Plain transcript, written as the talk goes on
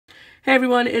Hey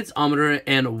everyone, it's Ometer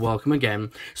and welcome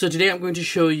again. So today I'm going to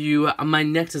show you my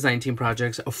next design team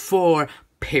projects for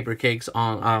Papercakes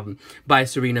on by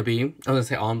Serena B. I was gonna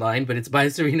say online, but it's by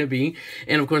Serena B.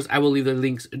 And of course, I will leave the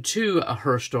links to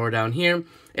her store down here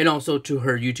and also to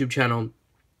her YouTube channel.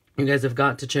 You guys have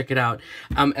got to check it out.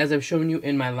 As I've shown you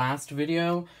in my last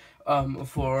video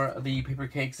for the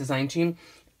Papercakes design team,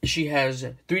 she has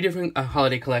 3 different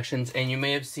holiday collections, and you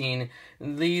may have seen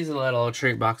these little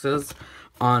treat boxes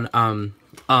on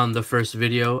the first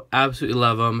video. Absolutely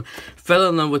love them. Fell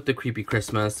in love with the Creepy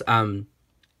Christmas.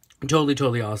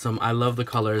 Totally awesome. I love the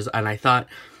colors, and I thought,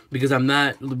 because I'm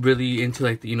not really into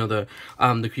like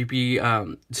the creepy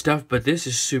stuff, but this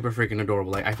is super freaking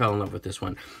adorable. Like, I fell in love with this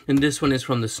one. And this one is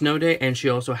from the Snow Day, and she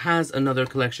also has another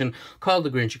collection called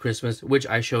the Grinchy Christmas, which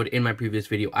I showed in my previous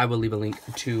video. I will leave a link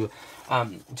to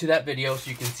that video so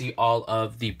you can see all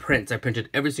of the prints. I printed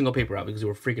every single paper out because they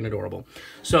were freaking adorable.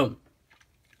 So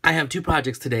I have 2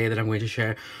 projects today that I'm going to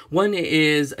share. One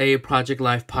is a Project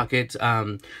Life Pocket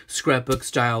scrapbook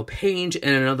style page,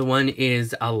 and another one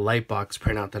is a Lightbox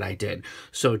printout that I did.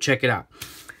 So check it out.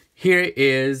 Here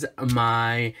is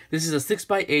this is a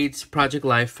 6x8 Project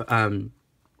Life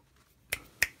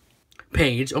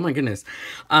page. Oh my goodness.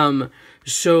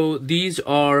 So these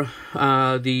are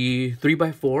the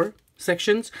 3x4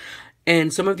 sections.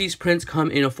 And some of these prints come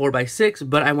in a 4x6,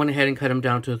 but I went ahead and cut them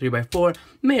down to a 3x4.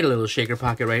 Made a little shaker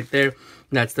pocket right there.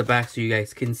 That's the back so you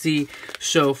guys can see.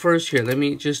 So first here, let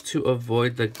me, just to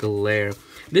avoid the glare.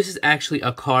 This is actually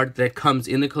a card that comes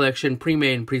in the collection,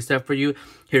 pre-made and pre-stuffed for you.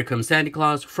 Here comes Santa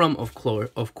Claus from, of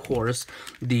course,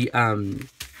 the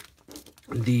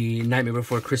Nightmare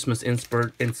Before Christmas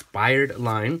inspired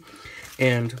line.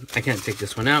 And I can't take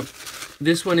this one out.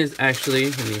 This one is actually,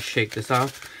 let me shake this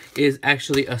off, is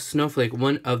actually a snowflake,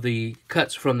 one of the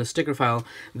cuts from the sticker file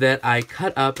that I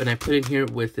cut up and I put in here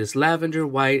with this lavender,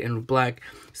 white, and black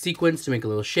sequins to make a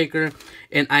little shaker.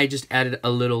 And I just added a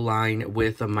little line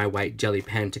with my white jelly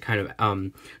pen to kind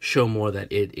of show more that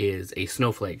it is a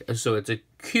snowflake. So it's a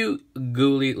cute,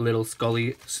 gooey little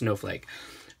scully snowflake.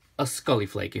 A scully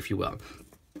flake, if you will.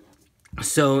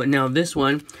 So now this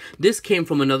came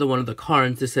from another one of the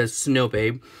cards that says Snow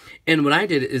Babe. And what I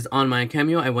did is on my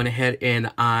Cameo, I went ahead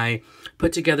and I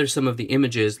put together some of the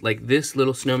images. Like this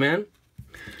little snowman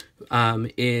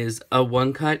is a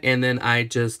 1 cut, and then I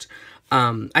just,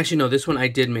 actually no, this one I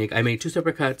did make. I made 2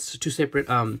 separate cuts, 2 separate,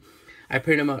 I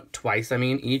printed them out twice,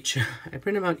 each. I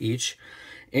printed them out each,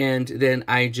 and then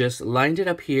I just lined it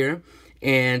up here,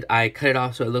 and I cut it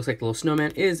off so it looks like the little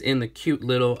snowman is in the cute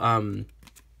little,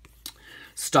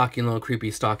 stocking, little creepy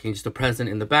stocking, just a present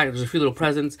in the back. There's a few little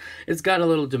presents. It's got a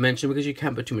little dimension because you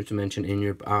can't put too much dimension in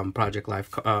your Project Life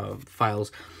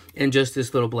files. And just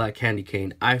this little black candy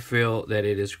cane. I feel that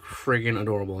it is friggin'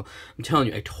 adorable. I'm telling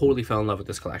you, I totally fell in love with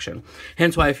this collection.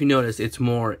 Hence why, if you notice, it's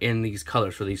more in these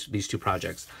colors for these 2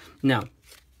 projects. Now,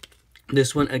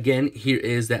 this one, again, here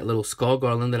is that little skull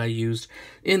garland that I used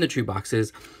in the tree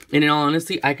boxes. And in all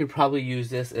honesty, I could probably use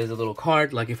this as a little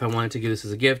card, like if I wanted to give this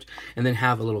as a gift, and then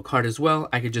have a little card as well.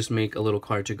 I could just make a little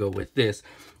card to go with this,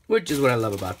 which is what I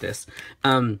love about this.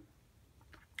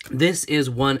 This is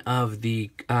one of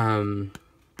the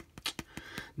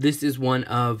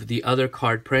other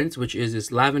card prints, which is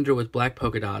this lavender with black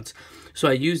polka dots. So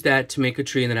I used that to make a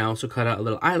tree, and then I also cut out a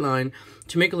little eyeline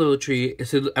to make a little tree.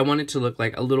 So I want it to look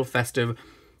like a little festive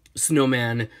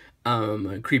snowman,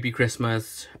 creepy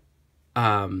Christmas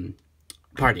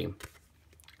party.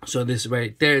 So this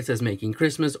right there, it says Making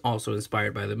Christmas, also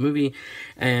inspired by the movie,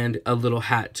 and a little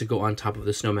hat to go on top of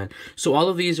the snowman. So all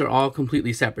of these are all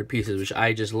completely separate pieces, which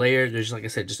I just layered. There's, like I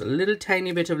said, just a little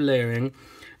tiny bit of layering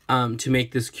to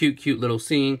make this cute little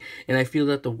scene. And I feel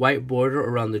that the white border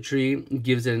around the tree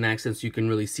gives it an accent so you can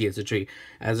really see it's a tree,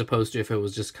 as opposed to if it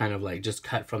was just kind of like just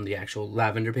cut from the actual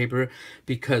lavender paper,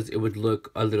 because it would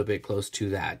look a little bit close to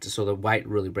that. So the white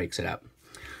really breaks it up.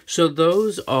 So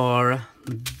those are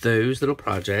those little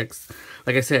projects.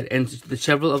 Like I said, and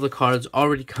several of the cards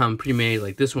already come pre-made.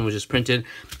 Like this one was just printed,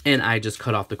 and I just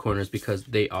cut off the corners because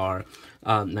they are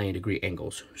 90-degree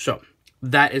angles. So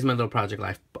that is my little Project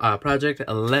Life project.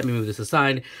 Let me move this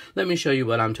aside. Let me show you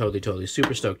what I'm totally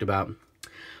super stoked about.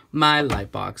 My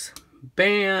Lightbox.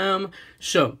 Bam!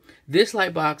 So this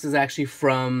Lightbox is actually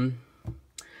from,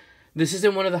 this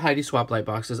isn't one of the Heidi Swap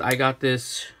Lightboxes. I got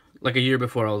this like a year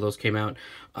before all those came out.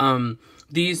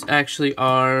 These actually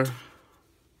are,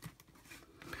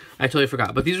 I totally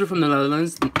forgot, but these were from the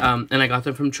Netherlands, and I got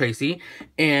them from Tracy.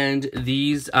 And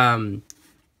these,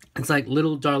 it's like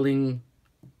little darling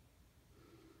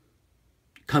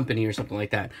company or something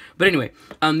like that. But anyway,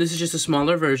 this is just a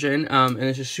smaller version, and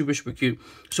it's just super, super cute.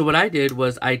 So what I did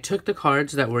was I took the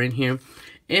cards that were in here,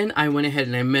 and I went ahead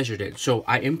and I measured it. So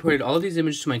I imported all of these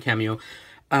images to my Cameo,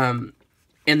 and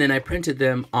then I printed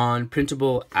them on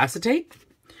printable acetate.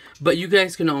 But you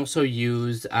guys can also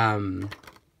use vellum.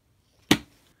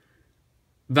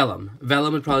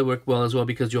 Vellum would probably work well as well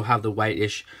because you'll have the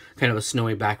whitish, kind of a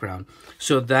snowy background.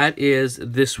 So that is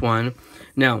this one.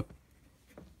 Now,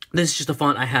 this is just a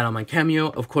font I had on my Cameo.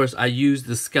 Of course, I used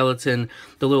the skeleton,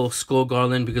 the little skull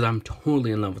garland, because I'm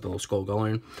totally in love with the little skull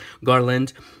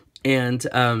garland. And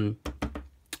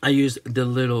I used the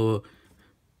little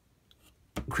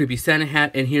creepy Santa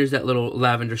hat, and here's that little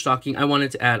lavender stocking. I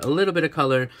wanted to add a little bit of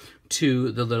color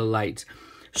to the little light.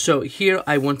 So here,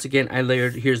 once again, I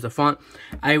layered, here's the font.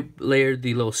 I layered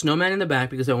the little snowman in the back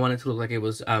because I wanted it to look like it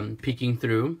was peeking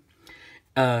through.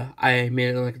 I made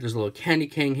it look like there's a little candy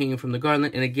cane hanging from the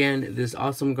garland. And again, this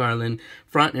awesome garland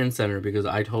front and center because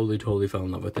I totally fell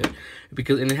in love with it.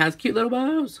 And it has cute little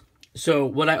bows. So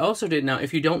what I also did now,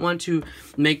 if you don't want to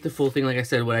make the full thing, like I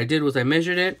said, what I did was I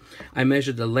measured it. I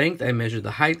measured the length. I measured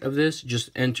the height of this. Just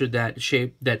entered that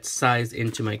shape, that size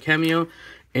into my Cameo.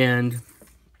 And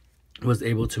was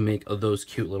able to make those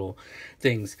cute little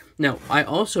things. Now, I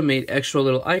also made extra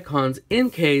little icons in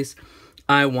case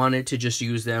I wanted to just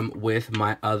use them with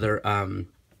my other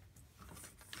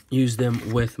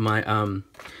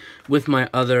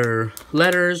other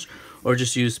letters, or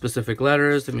just use specific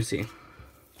letters. Let me see.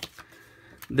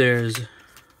 Let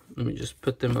me just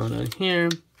put them on here.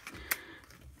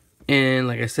 And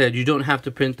like I said, you don't have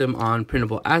to print them on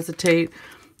printable acetate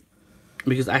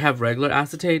because I have regular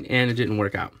acetate and it didn't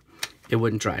work out. It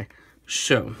wouldn't dry.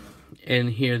 So,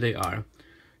 and here they are.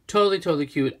 Totally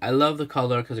cute. I love the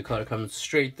color because the color comes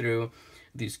straight through.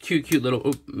 These cute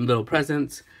little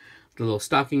presents. The little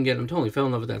stocking. Again, I'm totally fell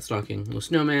in love with that stocking. Little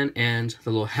snowman and the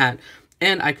little hat.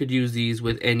 And I could use these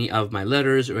with any of my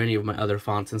letters or any of my other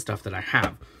fonts and stuff that I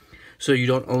have. So you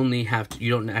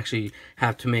don't actually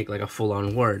have to make like a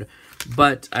full-on word.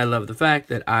 But I love the fact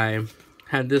that I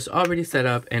had this already set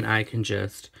up and I can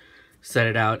just set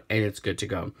it out and it's good to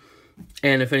go.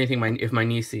 And if anything, if my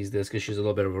niece sees this, because she's a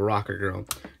little bit of a rocker girl,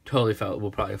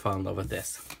 will probably fall in love with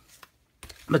this.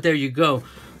 But there you go.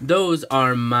 Those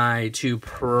are my two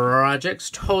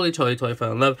projects. Totally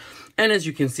fell in love. And as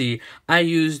you can see, I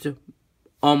used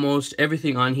almost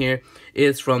everything on here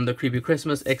is from the Creepy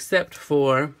Christmas, except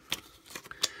for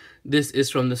this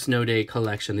is from the Snow Day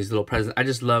collection. These little presents. I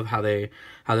just love how they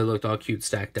looked all cute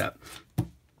stacked up.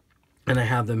 And I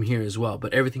have them here as well.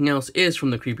 But everything else is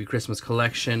from the Creepy Christmas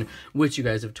collection, which you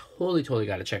guys have totally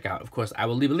got to check out. Of course, I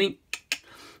will leave a link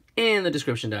in the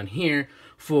description down here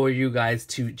for you guys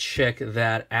to check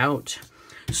that out.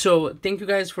 So, thank you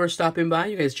guys for stopping by.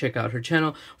 You guys check out her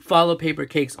channel. Follow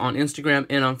Papercakes on Instagram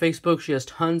and on Facebook. She has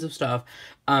tons of stuff.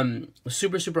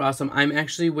 Super awesome. I'm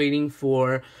actually waiting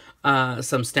for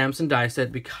some stamps and die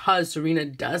set because Serena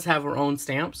does have her own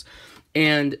stamps.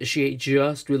 And she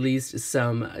just released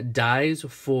some dies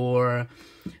for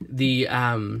the,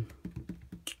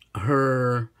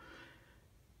 for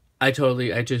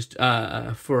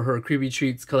her Creepy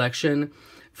Treats collection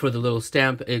for the little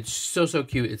stamp. It's so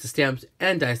cute. It's a stamps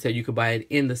and die set. You could buy it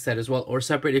in the set as well or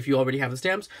separate if you already have the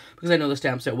stamps, because I know the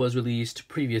stamp set was released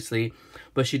previously,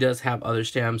 but she does have other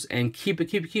stamps. And keep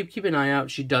an eye out.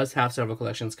 She does have several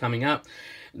collections coming up.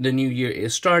 The new year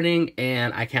is starting,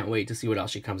 and I can't wait to see what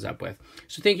else she comes up with.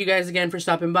 So thank you guys again for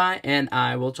stopping by, and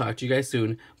I will talk to you guys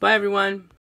soon. Bye, everyone.